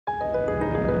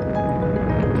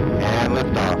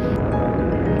and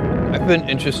liftoff. I've been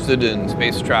interested in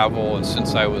space travel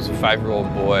since I was a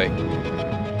 5-year-old boy.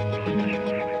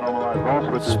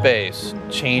 Space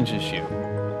changes you.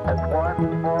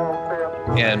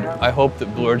 And I hope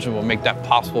that Blue Origin will make that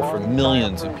possible for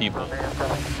millions of people.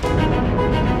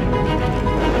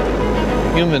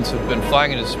 Humans have been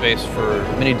flying into space for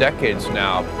many decades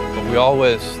now, but we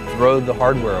always throw the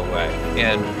hardware away.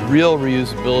 And real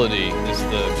reusability is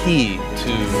the key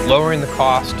to lowering the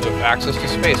cost of access to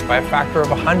space by a factor of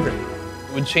 100.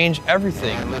 It would change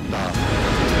everything.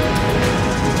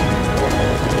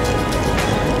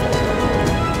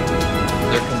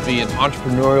 There can be an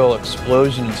entrepreneurial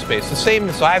explosion in space, the same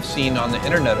as I've seen on the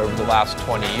internet over the last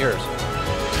 20 years.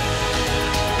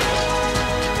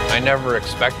 I never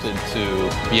expected to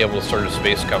be able to start a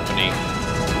space company.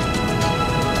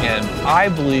 And I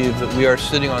believe that we are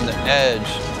sitting on the edge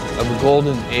of a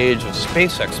golden age of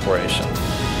space exploration.